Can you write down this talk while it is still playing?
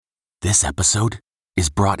This episode is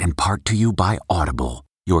brought in part to you by Audible,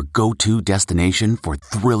 your go-to destination for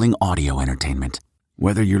thrilling audio entertainment.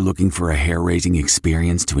 Whether you're looking for a hair-raising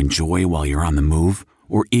experience to enjoy while you're on the move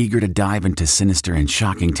or eager to dive into sinister and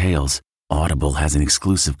shocking tales, Audible has an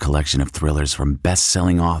exclusive collection of thrillers from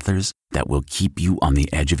best-selling authors that will keep you on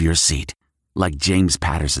the edge of your seat. Like James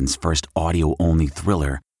Patterson's first audio-only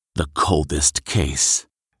thriller, The Coldest Case.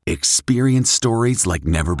 Experience stories like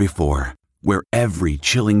never before, where every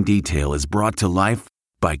chilling detail is brought to life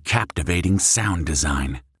by captivating sound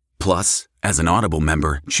design. Plus, as an Audible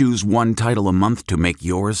member, choose one title a month to make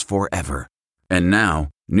yours forever. And now,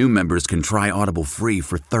 new members can try Audible free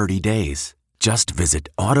for 30 days. Just visit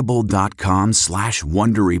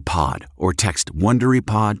audible.com/WonderyPod or text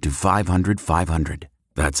WonderyPod to 500-500.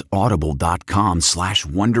 That's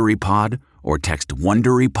audible.com/WonderyPod or text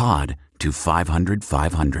WonderyPod to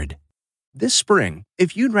 500-500. This spring,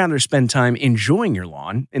 if you'd rather spend time enjoying your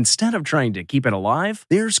lawn instead of trying to keep it alive,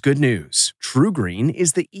 there's good news. TruGreen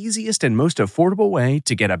is the easiest and most affordable way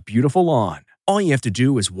to get a beautiful lawn. All you have to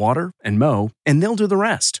do is water and mow, and they'll do the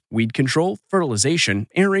rest. Weed control, fertilization,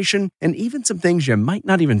 aeration, and even some things you might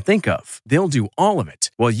not even think of. They'll do all of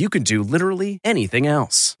it, while you can do literally anything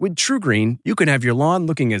else. With TruGreen, you can have your lawn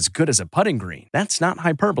looking as good as a putting green. That's not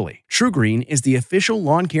hyperbole. TruGreen is the official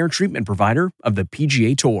lawn care treatment provider of the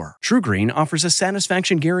PGA Tour. TruGreen offers a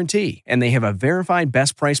satisfaction guarantee, and they have a verified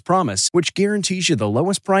best price promise, which guarantees you the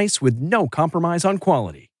lowest price with no compromise on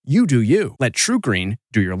quality. You do you. Let TruGreen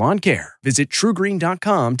do your lawn care. Visit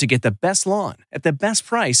TruGreen.com to get the best lawn at the best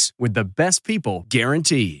price with the best people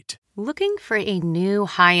guaranteed. Looking for a new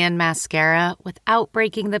high-end mascara without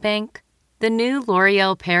breaking the bank? The new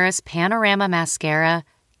L'Oreal Paris Panorama Mascara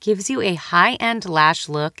gives you a high-end lash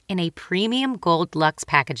look in a premium gold luxe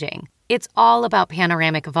packaging. It's all about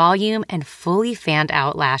panoramic volume and fully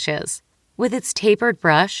fanned-out lashes. With its tapered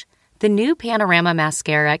brush, the new Panorama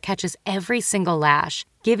Mascara catches every single lash,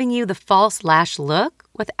 giving you the false lash look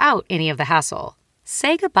without any of the hassle.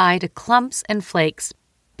 Say goodbye to clumps and flakes,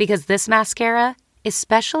 because this mascara is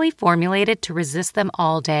specially formulated to resist them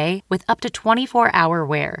all day with up to 24-hour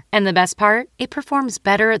wear. And the best part? It performs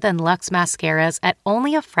better than Luxe mascaras at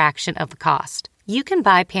only a fraction of the cost. You can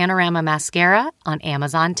buy Panorama Mascara on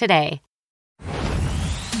Amazon today.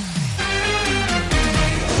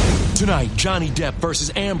 Tonight, Johnny Depp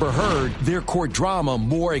versus Amber Heard. Their court drama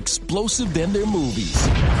more explosive than their movies.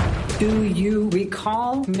 Do you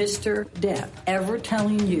recall Mr. Depp ever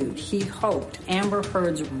telling you he hoped Amber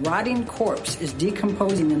Heard's rotting corpse is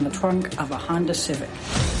decomposing in the trunk of a Honda Civic?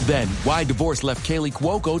 Then, why divorce left Kaylee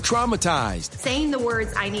Cuoco traumatized. Saying the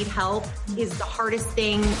words, "I need help," is the hardest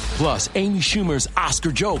thing. Plus, Amy Schumer's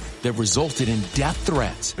Oscar joke that resulted in death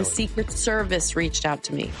threats. The Secret Service reached out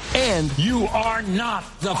to me. And you are not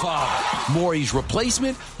the father. Maury's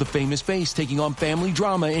replacement, the famous face taking on family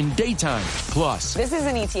drama in daytime. Plus, this is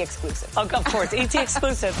an ET exclusive. Oh, of course, ET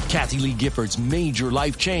exclusive. Kathy Lee Gifford's major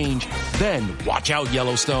life change. Then, watch out,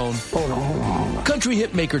 Yellowstone. Country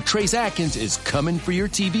hitmaker Trace Atkins is coming for your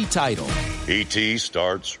TV title. ET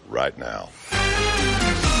starts right now.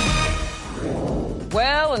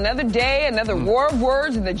 Well, another day, another war of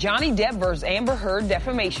words in the Johnny Depp versus Amber Heard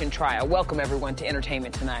defamation trial. Welcome, everyone, to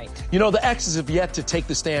Entertainment Tonight. You know, the exes have yet to take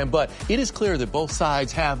the stand, but it is clear that both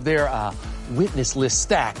sides have their witness list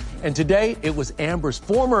stacked. And today, it was Amber's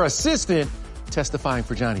former assistant testifying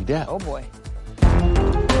for Johnny Depp. Oh, boy.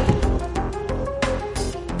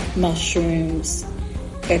 Mushrooms,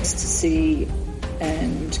 ecstasy,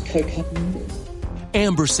 and cocaine.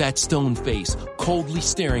 Amber sat stone-faced, coldly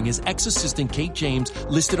staring as ex-assistant Kate James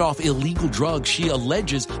listed off illegal drugs she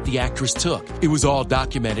alleges the actress took. It was all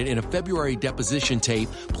documented in a February deposition tape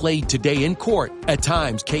played today in court. At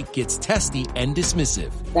times, Kate gets testy and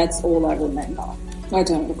dismissive. That's all I remember. I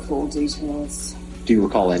don't recall details. Do you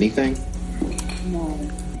recall anything? No.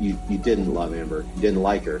 You didn't love Amber. You didn't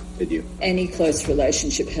like her, did you? Any close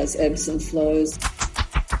relationship has ebbs and flows.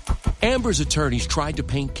 Amber's attorneys tried to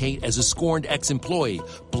paint Kate as a scorned ex-employee,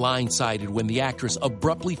 blindsided when the actress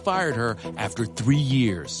abruptly fired her after 3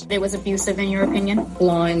 years. It was abusive in your opinion?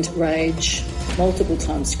 Blind rage, multiple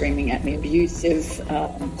times screaming at me, abusive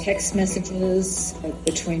text messages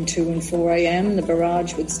between 2 and 4 a.m. The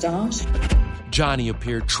barrage would start. Johnny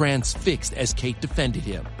appeared transfixed as Kate defended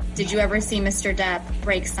him. Did you ever see Mr. Depp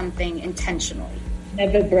break something intentionally?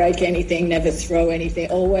 Never break anything, never throw anything,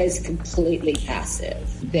 always completely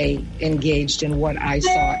passive. They engaged in what I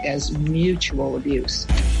saw as mutual abuse.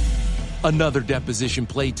 Another deposition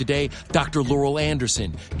played today, Dr. Laurel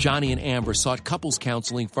Anderson. Johnny and Amber sought couples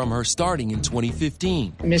counseling from her starting in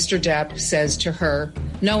 2015. Mr. Depp says to her,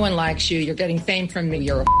 "No one likes you. You're getting fame from me.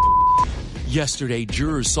 You're a Yesterday,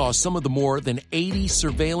 jurors saw some of the more than 80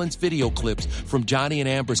 surveillance video clips from Johnny and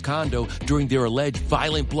Amber's condo during their alleged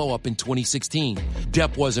violent blow-up in 2016.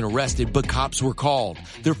 Depp wasn't arrested, but cops were called.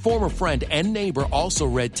 Their former friend and neighbor also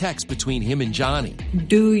read texts between him and Johnny.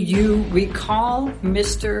 Do you recall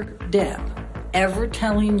Mr. Depp ever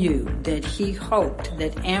telling you that he hoped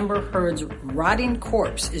that Amber Heard's rotting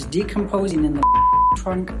corpse is decomposing in the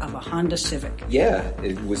trunk of a Honda Civic? Yeah,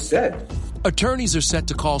 it was said. Attorneys are set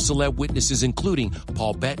to call celeb witnesses including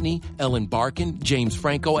Paul Bettany, Ellen Barkin, James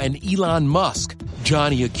Franco, and Elon Musk.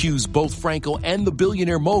 Johnny accused both Franco and the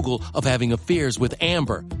billionaire mogul of having affairs with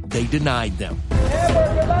Amber. They denied them.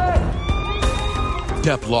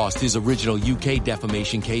 Depp lost his original UK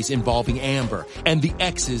defamation case involving Amber, and the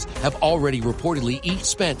exes have already reportedly each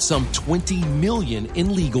spent some $20 million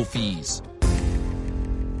in legal fees.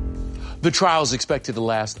 The trial is expected to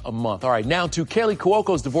last a month. All right, now to Kaley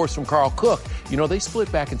Cuoco's divorce from Carl Cook. You know, they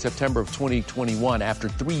split back in September of 2021 after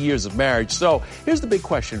 3 years of marriage. So here's the big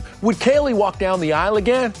question. Would Kaley walk down the aisle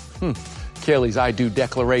again? Kaley's I do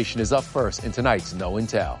declaration is up first in tonight's No and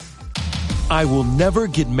Tell. I will never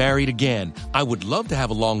get married again. I would love to have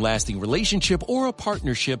a long-lasting relationship or a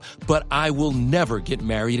partnership, but I will never get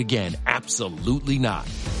married again. Absolutely not.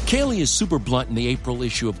 Kaley is super blunt in the April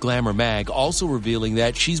issue of Glamour Mag, also revealing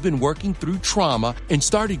that she's been working through trauma and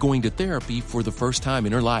started going to therapy for the first time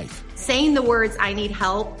in her life. Saying the words, I need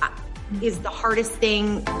help, is the hardest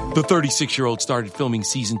thing. The 36-year-old started filming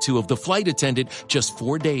season 2 of The Flight Attendant just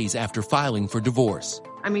 4 days after filing for divorce.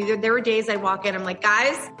 I mean, there were days I'd walk in, I'm like,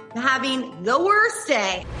 guys, I'm having the worst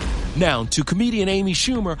day. Now to comedian Amy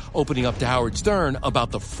Schumer opening up to Howard Stern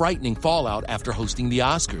about the frightening fallout after hosting the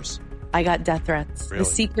Oscars. I got death threats. Really? The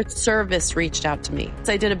Secret Service reached out to me.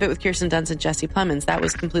 So I did a bit with Kirsten Dunst and Jesse Plemons. That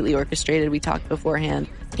was completely orchestrated. We talked beforehand.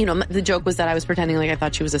 You know, the joke was that I was pretending like I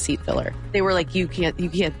thought she was a seat filler. They were like, who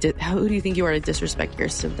do you think you are to disrespect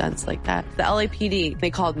Kirsten Dunst like that? The LAPD, they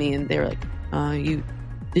called me and they were like,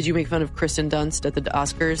 did you make fun of Kirsten Dunst at the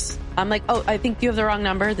Oscars? I'm like, oh, I think you have the wrong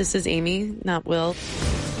number. This is Amy, not Will.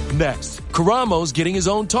 Next, Karamo's getting his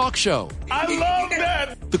own talk show. I love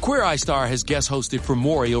that! The Queer Eye star has guest hosted for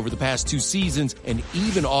Maury over the past 2 seasons and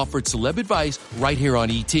even offered celeb advice right here on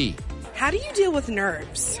E.T. How do you deal with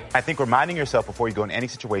nerves? I think reminding yourself before you go in any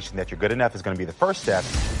situation that you're good enough is going to be the first step.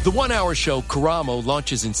 The 1-hour show, Karamo,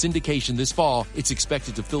 launches in syndication this fall. It's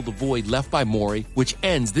expected to fill the void left by Maury, which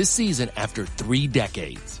ends this season after 3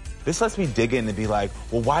 decades. This lets me dig in and be like,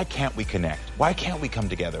 well, why can't we connect? Why can't we come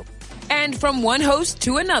together? And from one host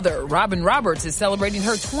to another, Robin Roberts is celebrating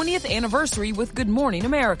her 20th anniversary with Good Morning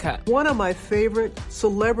America. One of my favorite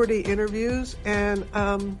celebrity interviews, and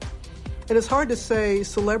it's hard to say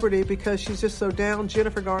celebrity because she's just so down,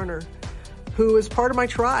 Jennifer Garner, who is part of my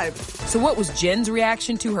tribe. So what was Jen's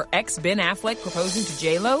reaction to her ex Ben Affleck proposing to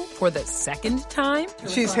J-Lo for the second time?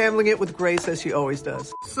 She's handling it with grace, as she always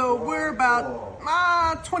does. So we're about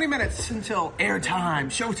 20 minutes until airtime,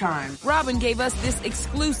 showtime. Robin gave us this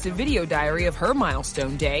exclusive video diary of her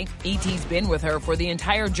milestone day. E.T.'s been with her for the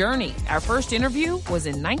entire journey. Our first interview was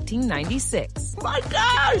in 1996. My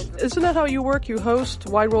gosh! Isn't that how you work? You host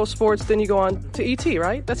Wide World Sports, then you go on to E.T.,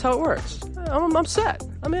 right? That's how it works. I'm set.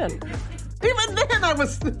 I'm in. Even then, I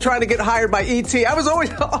was trying to get hired by E.T. I was always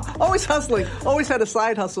hustling, always had a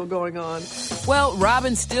side hustle going on. Well,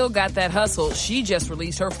 Robin still got that hustle. She just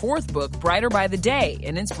released her 4th book, Brighter by the Day,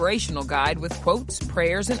 an inspirational guide with quotes,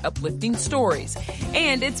 prayers, and uplifting stories.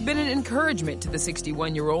 And it's been an encouragement to the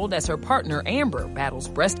 61-year-old as her partner, Amber, battles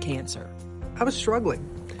breast cancer. I was struggling.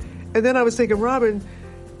 And then I was thinking, Robin,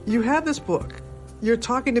 you have this book. You're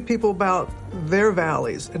talking to people about their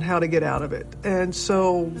valleys and how to get out of it. And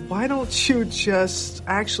so why don't you just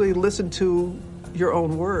actually listen to your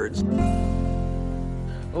own words?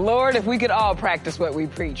 Lord, if we could all practice what we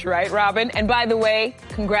preach, right, Robin? And by the way,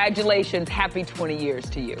 congratulations. Happy 20 years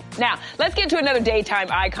to you. Now, let's get to another daytime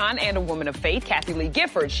icon and a woman of faith, Kathie Lee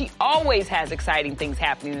Gifford. She always has exciting things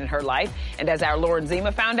happening in her life. And as our Lauren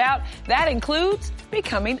Zima found out, that includes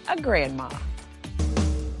becoming a grandma.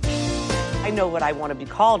 I know what I want to be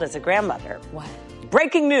called as a grandmother. What?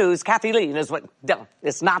 Breaking news, Kathie Lee is what, no,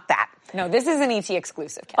 it's not that. No, this is an ET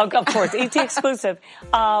exclusive, Kathie. Oh, of course, ET exclusive.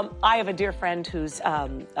 I have a dear friend whose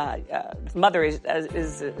mother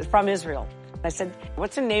is from Israel. I said,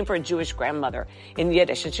 what's the name for a Jewish grandmother in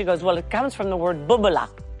Yiddish? And she goes, well, it comes from the word bubala,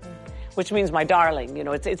 which means my darling. You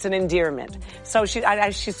know, it's an endearment. So she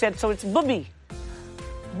said, so it's booby.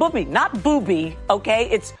 Booby, not booby, okay?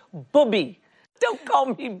 It's booby. Don't call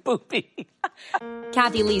me booby.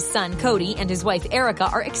 Kathie Lee's son, Cody, and his wife, Erica,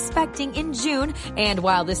 are expecting in June. And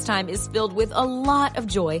while this time is filled with a lot of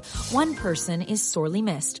joy, one person is sorely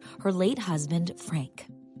missed, her late husband, Frank.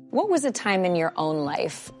 What was a time in your own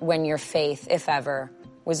life when your faith, if ever,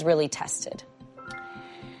 was really tested?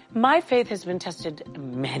 My faith has been tested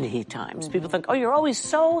many times. People think, oh, you're always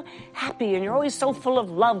so happy and you're always so full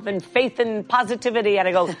of love and faith and positivity. And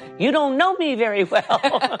I go, you don't know me very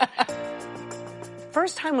well.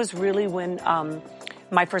 First time was really when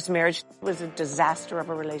my first marriage was a disaster of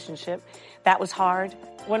a relationship. That was hard.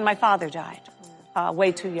 When my father died,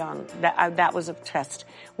 way too young, that was a test.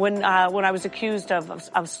 When I was accused of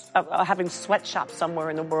having sweatshops somewhere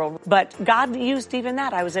in the world. But God used even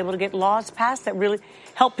that. I was able to get laws passed that really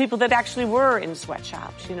helped people that actually were in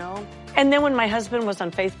sweatshops, you know. And then when my husband was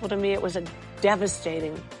unfaithful to me, it was a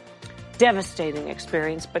devastating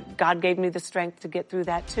experience. But God gave me the strength to get through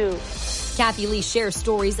that too. Kathy Lee shares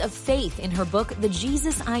stories of faith in her book, The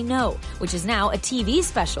Jesus I Know, which is now a TV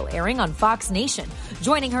special airing on Fox Nation.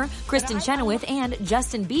 Joining her, Kristen Chenoweth and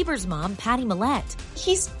Justin Bieber's mom, Patty Millett.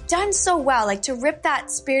 He's done so well, like to rip that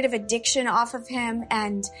spirit of addiction off of him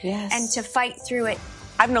and to fight through it.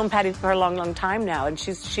 I've known Patty for a long, long time now, and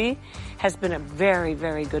she has been a very,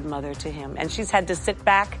 very good mother to him. And she's had to sit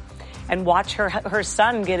back and watch her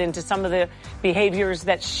son get into some of the behaviors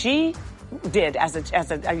that she did as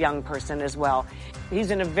a young person as well.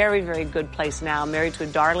 He's in a very, very good place now, married to a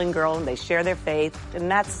darling girl, and they share their faith. And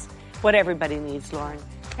that's what everybody needs, Lauren.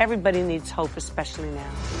 Everybody needs hope, especially now.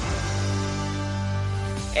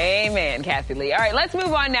 Amen, Kathy Lee. All right, let's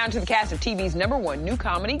move on now to the cast of TV's #1 new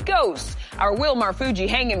comedy, Ghosts. Our Will Marfuji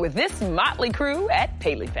hanging with this motley crew at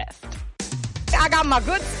Paley Fest. I got my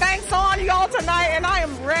good Spanx on, y'all, tonight, and I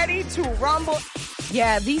am ready to rumble.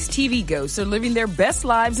 Yeah, these TV ghosts are living their best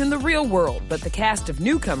lives in the real world, but the cast of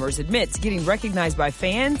newcomers admits getting recognized by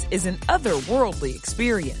fans is an otherworldly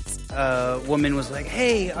experience. A woman was like,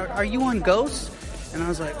 hey, are you on Ghosts? And I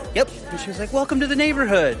was like, yep. And she was like, welcome to the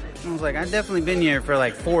neighborhood. And I was like, I've definitely been here for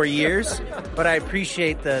like 4 years, but I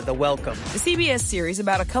appreciate the welcome. The CBS series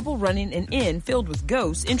about a couple running an inn filled with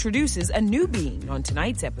ghosts introduces a new being on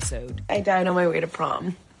tonight's episode. I died on my way to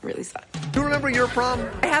prom. Really sucked. Do you remember your prom?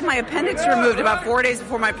 I had my appendix removed about 4 days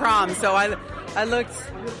before my prom, so I looked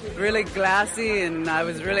really glassy and I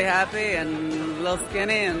was really happy and a little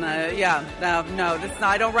skinny and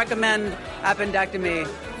I don't recommend appendectomy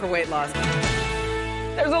for weight loss.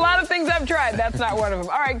 There's a lot of things I've tried. That's not one of them.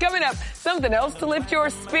 All right, coming up, something else to lift your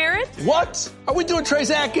spirit. What? Are we doing Trace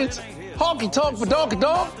Atkins? Honky tonk for donkey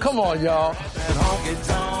donk? Come on, y'all.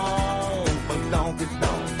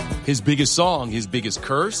 His biggest song, his biggest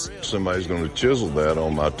curse? Somebody's going to chisel that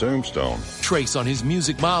on my tombstone. Trace on his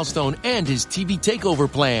music milestone and his TV takeover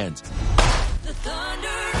plans.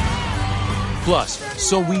 Plus,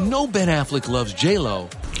 so we know Ben Affleck loves J-Lo.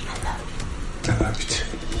 I love you too.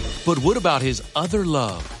 But what about his other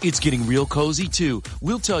love? It's getting real cozy, too.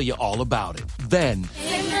 We'll tell you all about it. Then...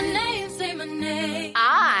 Say my name, say my name.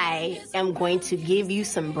 I am going to give you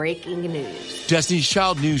some breaking news. Destiny's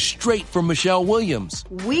Child news straight from Michelle Williams.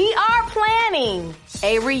 We are planning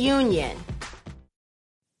a reunion.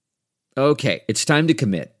 Okay, it's time to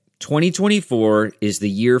commit. 2024 is the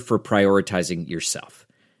year for prioritizing yourself.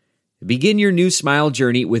 Begin your new smile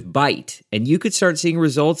journey with Byte, and you could start seeing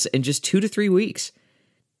results in just 2 to 3 weeks.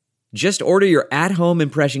 Just order your at-home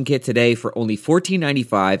impression kit today for only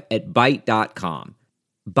 $14.95 at Byte.com.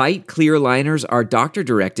 Byte clear liners are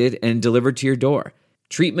doctor-directed and delivered to your door.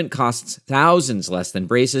 Treatment costs thousands less than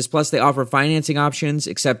braces, plus they offer financing options,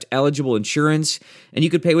 accept eligible insurance, and you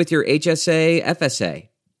could pay with your HSA, FSA.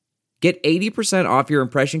 Get 80% off your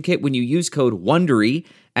impression kit when you use code WONDERY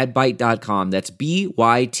at Byte.com. That's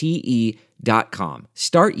BYTE.com.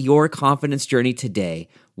 Start your confidence journey today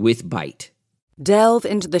with Byte. Delve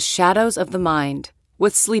into the shadows of the mind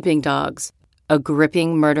with Sleeping Dogs, a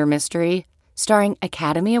gripping murder mystery starring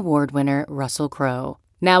Academy Award winner Russell Crowe.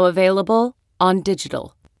 Now available on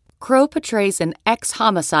digital. Crowe portrays an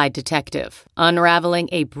ex-homicide detective unraveling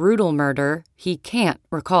a brutal murder he can't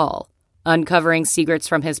recall. Uncovering secrets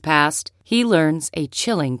from his past, he learns a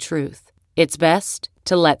chilling truth. It's best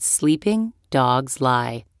to let sleeping dogs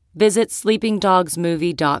lie. Visit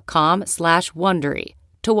sleepingdogsmovie.com/Wondery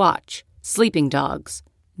to watch Sleeping Dogs,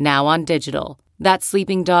 now on digital. That's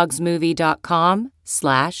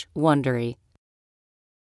sleepingdogsmovie.com/Wondery.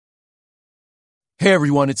 Hey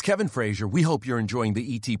everyone, it's Kevin Frazier. We hope you're enjoying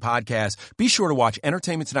the ET podcast. Be sure to watch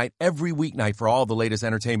Entertainment Tonight every weeknight for all the latest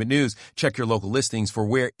entertainment news. Check your local listings for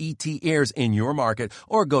where ET airs in your market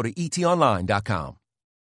or go to etonline.com.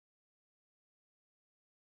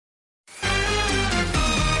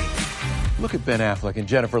 Look at Ben Affleck and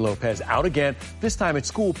Jennifer Lopez out again, this time at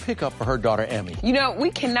school pickup for her daughter Emmy. You know, we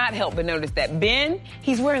cannot help but notice that Ben,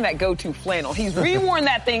 he's wearing that go-to flannel. He's reworn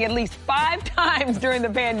that thing at least 5 times during the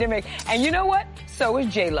pandemic. And you know what? So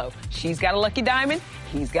is J-Lo. She's got a lucky diamond.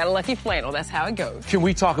 He's got a lucky flannel. That's how it goes. Can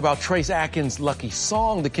we talk about Trace Atkins' lucky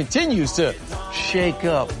song that continues to shake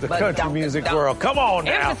up the country music world? Come on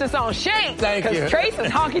now. Emphasis on shake. Thank you. Because Trace's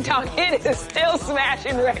honky tonk hit is still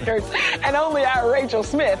smashing records. And only our Rachel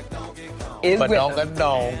Smith is with us.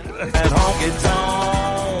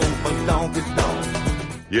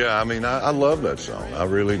 Yeah, I mean, I love that song. I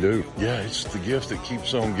really do. Yeah, it's the gift that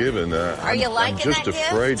keeps on giving. Are you liking I'm just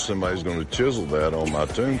that afraid gift? somebody's going to chisel that on my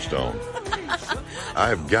tombstone. I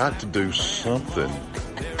have got to do something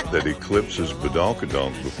that eclipses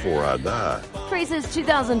Badonkadonk before I die. Trace's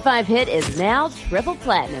 2005 hit is now triple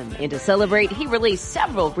platinum, and to celebrate, he released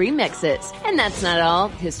several remixes. And that's not all.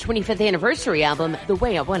 His 25th anniversary album, The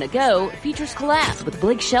Way I Wanna Go, features collabs with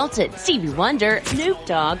Blake Shelton, Stevie Wonder, Snoop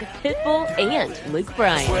Dogg, Pitbull, and Luke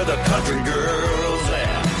Bryan. Where the country girls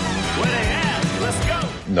at? Where they at? Let's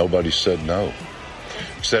go. Nobody said no,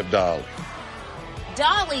 except Dolly.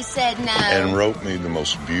 Dolly said no. And wrote me the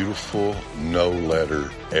most beautiful no letter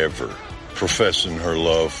ever, professing her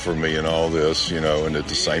love for me and all this, and at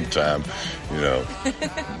the same time,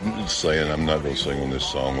 saying I'm not going to sing on this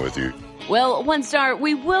song with you. Well, one star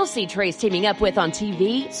we will see Trace teaming up with on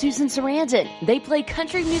TV, Susan Sarandon. They play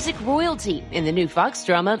country music royalty in the new Fox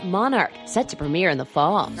drama Monarch, set to premiere in the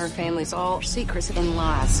fall. Our family's all secrets and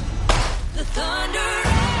lies. The thunder.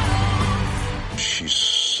 She's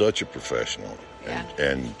such a professional.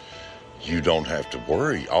 And you don't have to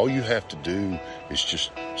worry. All you have to do is just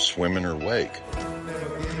swim in her wake.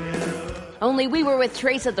 Only we were with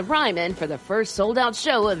Trace at the Ryman for the first sold-out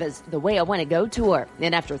show of his The Way I Want to Go tour.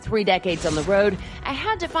 And after 3 decades on the road, I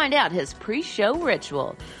had to find out his pre-show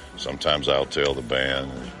ritual. Sometimes I'll tell the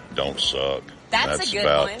band, don't suck. That's a good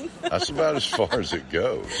one. That's about as far as it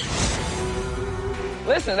goes.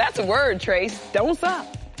 Listen, that's a word, Trace. Don't suck.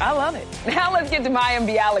 I love it. Now let's get to Mayim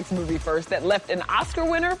Bialik's movie first that left an Oscar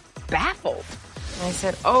winner baffled. I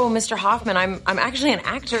said, "Oh, Mr. Hoffman, I'm actually an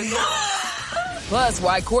actor." Plus,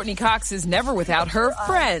 why Courtney Cox is never without her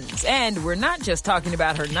friends. And we're not just talking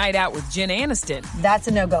about her night out with Jen Aniston. That's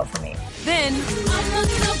a no-go for me. Then,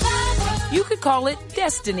 you could call it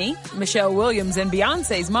destiny. Michelle Williams and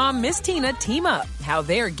Beyonce's mom, Miss Tina, team up. How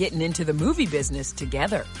they're getting into the movie business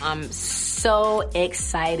together. I'm so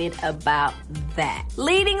excited about that.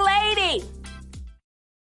 Leading lady!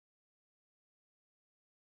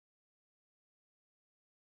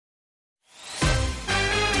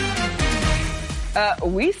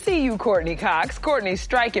 We see you, Courtney Cox. Courtney's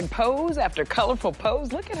striking pose after colorful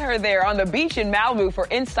pose. Look at her there on the beach in Malibu for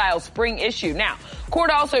InStyle spring issue. Now, Court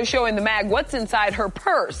also showing the mag what's inside her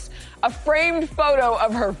purse. A framed photo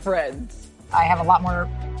of her friends. I have a lot more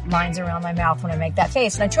lines around my mouth when I make that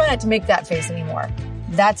face, and I try not to make that face anymore.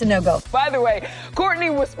 That's a no-go. By the way, Courtney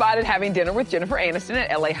was spotted having dinner with Jennifer Aniston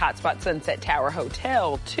at LA Hotspot Sunset Tower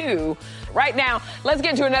Hotel, too. Right now, let's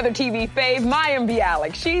get to another TV fave, Mayim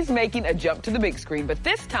Bialik. She's making a jump to the big screen, but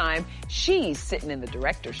this time, she's sitting in the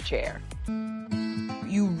director's chair.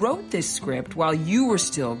 You wrote this script while you were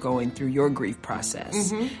still going through your grief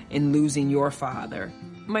process in losing your father.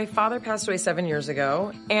 My father passed away 7 years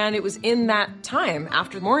ago, and it was in that time,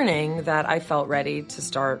 after mourning, that I felt ready to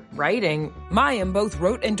start writing. Mayim both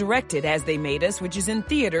wrote and directed As They Made Us, which is in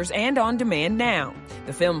theaters and on demand now.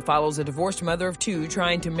 The film follows a divorced mother of 2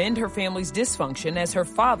 trying to mend her family's dysfunction as her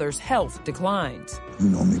father's health declines. You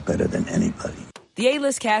know me better than anybody. The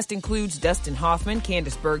A-list cast includes Dustin Hoffman,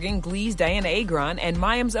 Candice Bergen, Glee's Diana Agron, and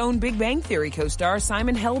Mayim's own Big Bang Theory co-star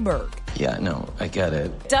Simon Helberg. Yeah, no, I get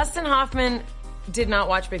it. Dustin Hoffman did not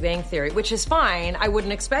watch Big Bang Theory, which is fine. I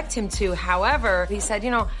wouldn't expect him to. However, he said,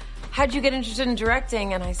 how'd you get interested in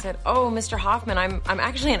directing? And I said, oh, Mr. Hoffman, I'm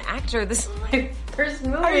actually an actor. This is my first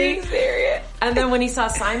movie. Are you serious? And then when he saw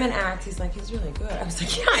Simon act, he's like, he's really good. I was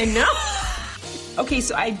like, yeah, I know. Okay,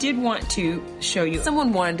 so I did want to show you.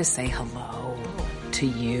 Someone wanted to say hello to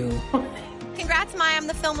you. Congrats, Mayim.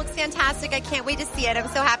 The film looks fantastic. I can't wait to see it. I'm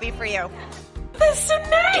so happy for you. That's so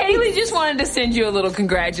nice. Kaylee just wanted to send you a little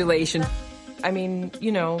congratulations. I mean,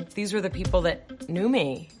 these were the people that knew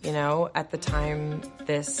me, at the time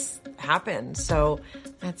this happened. So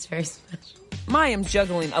that's very special. Mayim's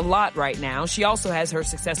juggling a lot right now. She also has her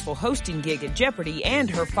successful hosting gig at Jeopardy and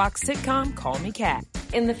her Fox sitcom, Call Me Kat.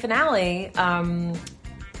 In the finale,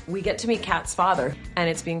 We get to meet Kat's father, and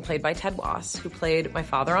it's being played by Ted Wass, who played my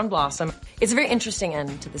father on Blossom. It's a very interesting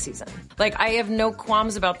end to the season. Like, I have no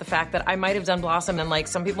qualms about the fact that I might have done Blossom, and like,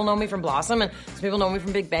 some people know me from Blossom, and some people know me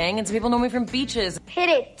from Big Bang, and some people know me from Beaches. Hit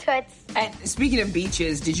it, Toots. And speaking of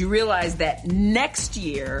Beaches, did you realize that next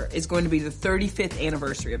year is going to be the 35th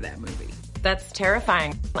anniversary of that movie? That's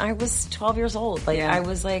terrifying. I was 12 years old. Like, I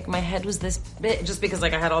was like, my head was this big, just because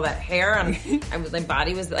like I had all that hair and my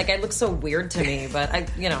body was like, I looked so weird to me. But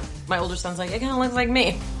my older son's like, it kind of looks like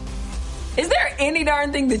me. Is there any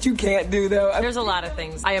darn thing that you can't do, though? There's a lot of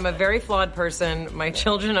things. I am a very flawed person. My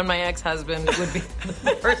children and my ex-husband would be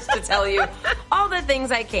the first to tell you all the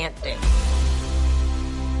things I can't do.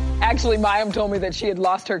 Actually, Mayim told me that she had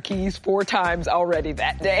lost her keys 4 times already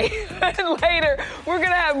that day. And later, we're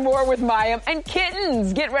going to have more with Mayim and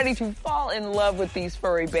kittens. Get ready to fall in love with these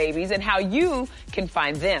furry babies and how you can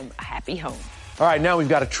find them a happy home. All right, now we've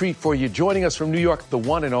got a treat for you. Joining us from New York, the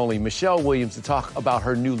one and only Michelle Williams to talk about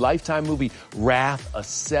her new Lifetime movie, Wrath, a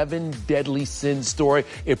 7 Deadly Sins story.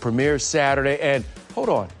 It premieres Saturday. And hold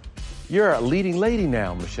on, you're a leading lady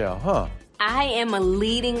now, Michelle, huh? I am a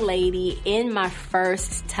leading lady in my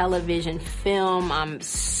first television film. I'm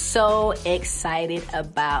so excited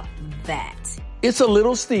about that. It's a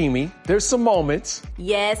little steamy. There's some moments.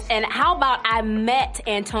 Yes, and how about I met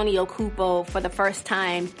Antonio Cupo for the first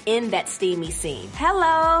time in that steamy scene.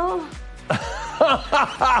 Hello.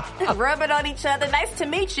 Rubbing on each other. Nice to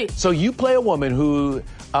meet you. So you play a woman who,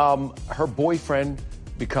 her boyfriend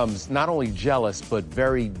becomes not only jealous, but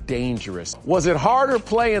very dangerous. Was it harder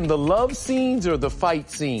playing the love scenes or the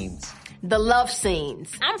fight scenes? The love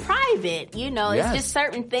scenes. I'm private, Yes. It's just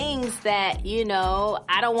certain things that,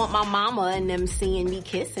 I don't want my mama and them seeing me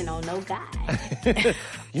kissing on no guy.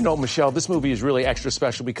 Michelle, this movie is really extra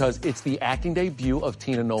special because it's the acting debut of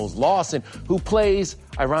Tina Knowles-Lawson, who plays,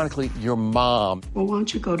 ironically, your mom. Well, why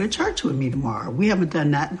don't you go to church with me tomorrow? We haven't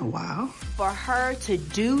done that in a while. For her to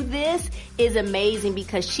do this is amazing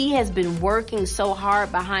because she has been working so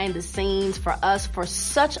hard behind the scenes for us for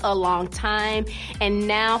such a long time. And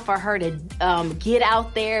now for her to get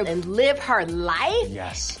out there and live her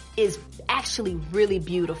life is actually really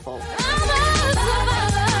beautiful.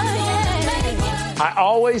 I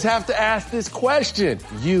always have to ask this question.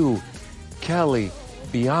 You, Kelly,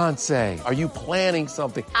 Beyonce, are you planning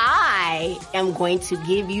something? I am going to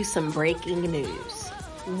give you some breaking news.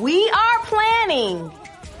 We are planning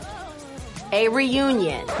a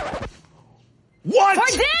reunion. What?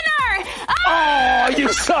 For dinner! Oh, you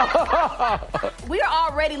saw! We are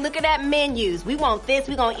already looking at menus. We want this,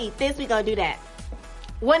 we're going to eat this, we're going to do that.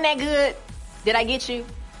 Wasn't that good? Did I get you?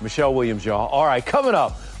 Michelle Williams, y'all. All right, coming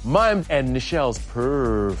up, Mayim and Michelle's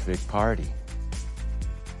perfect party.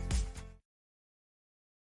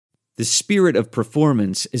 The spirit of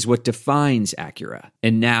performance is what defines Acura.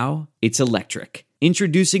 And now, it's electric.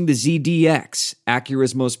 Introducing the ZDX,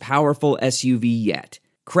 Acura's most powerful SUV yet.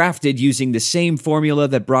 Crafted using the same formula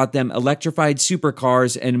that brought them electrified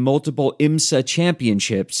supercars and multiple IMSA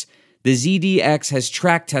championships, the ZDX has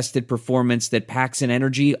track-tested performance that packs an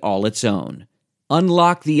energy all its own.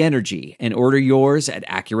 Unlock the energy and order yours at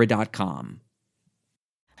Acura.com.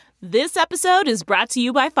 This episode is brought to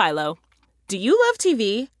you by Philo. Do you love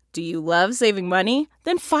TV? Do you love saving money?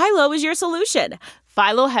 Then Philo is your solution.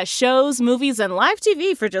 Philo has shows, movies, and live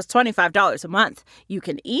TV for just $25 a month. You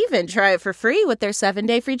can even try it for free with their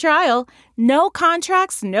 7-day free trial. No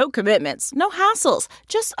contracts, no commitments, no hassles.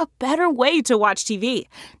 Just a better way to watch TV.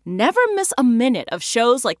 Never miss a minute of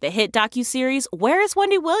shows like the hit docuseries Where is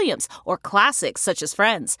Wendy Williams? Or classics such as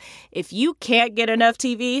Friends. If you can't get enough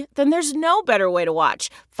TV, then there's no better way to watch.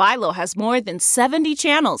 Philo has more than 70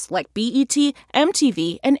 channels like BET,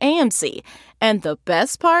 MTV, and AMC. And the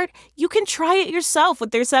best part? You can try it yourself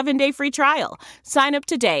with their 7-day free trial. Sign up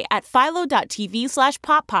today at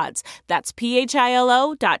philo.tv/poppods. That's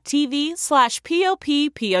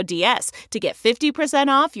philo.tv/POPPODS to get 50%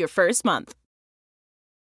 off your first month.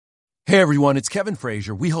 Hey everyone, it's Kevin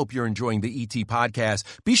Frazier. We hope you're enjoying the ET podcast.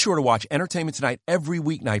 Be sure to watch Entertainment Tonight every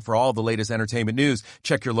weeknight for all the latest entertainment news.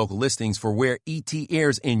 Check your local listings for where ET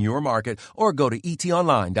airs in your market or go to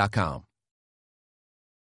etonline.com.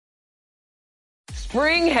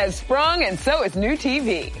 Spring has sprung, and so is new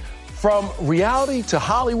TV. From reality to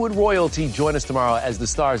Hollywood royalty, join us tomorrow as the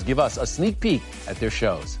stars give us a sneak peek at their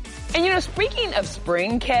shows. And speaking of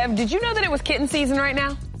spring, Kev, did you know that it was kitten season right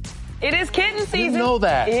now? It is kitten season. I didn't know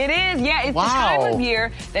that. It is, yeah. It's the time of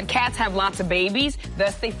year that cats have lots of babies,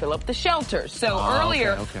 thus they fill up the shelters. So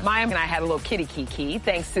earlier, Mayim and I had a little kitty kiki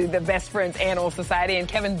thanks to the Best Friends Animal Society. And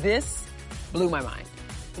Kevin, this blew my mind.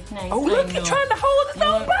 Nice. Oh, look, you're trying to hold the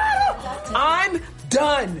bottle. I'm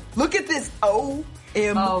done. Look at this. Oh,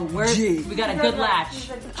 MG. We got a good latch.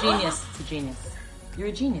 Genius. It's a genius. You're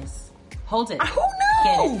a genius. Hold it. Who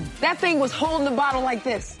knew? That thing was holding the bottle like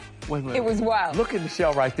this. Wait a minute. It was wild. Look at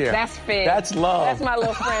Michelle right there. That's Fig. That's love. That's my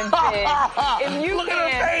little friend Fig. If you Look can,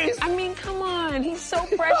 at her face. I mean, come on, he's so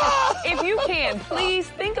precious. If you can, please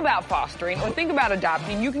think about fostering or think about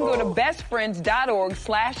adopting. You can go to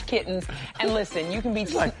bestfriends.org/kittens and listen. You can be.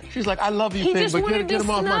 She's like, I love you, He Fig, just but wanted get to him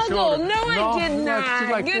off my snuggle. shoulder. No, I did not. She's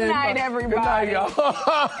like, Good Fig, night, everybody. Good night,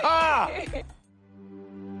 y'all.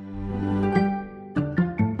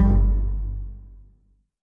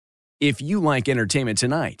 If you like Entertainment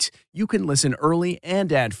Tonight, you can listen early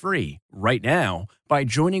and ad-free right now by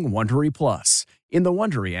joining Wondery Plus in the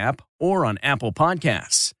Wondery app or on Apple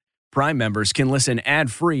Podcasts. Prime members can listen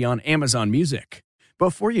ad-free on Amazon Music.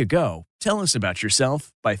 Before you go, tell us about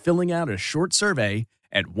yourself by filling out a short survey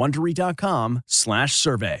at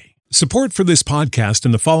Wondery.com/survey. Support for this podcast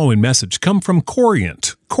and the following message come from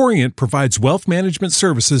Corient. Corient provides wealth management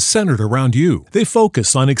services centered around you. They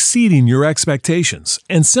focus on exceeding your expectations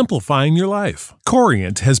and simplifying your life.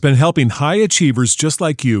 Corient has been helping high achievers just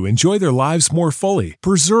like you enjoy their lives more fully,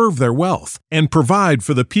 preserve their wealth, and provide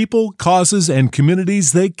for the people, causes, and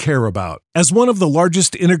communities they care about. As one of the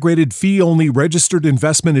largest integrated fee-only registered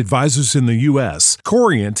investment advisors in the U.S.,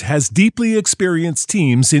 Corient has deeply experienced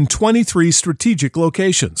teams in 23 strategic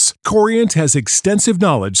locations. Corient has extensive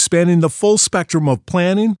knowledge spanning the full spectrum of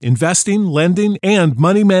planning, investing, lending, and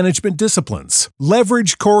money management disciplines.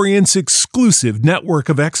 Leverage Corient's exclusive network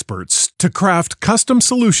of experts to craft custom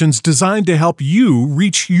solutions designed to help you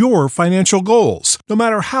reach your financial goals, no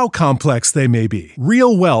matter how complex they may be.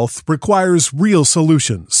 Real wealth requires real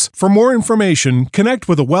solutions. For more information, connect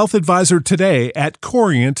with a wealth advisor today at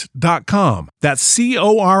Corient.com. That's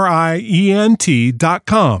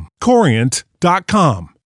Corient.com. Corient.com.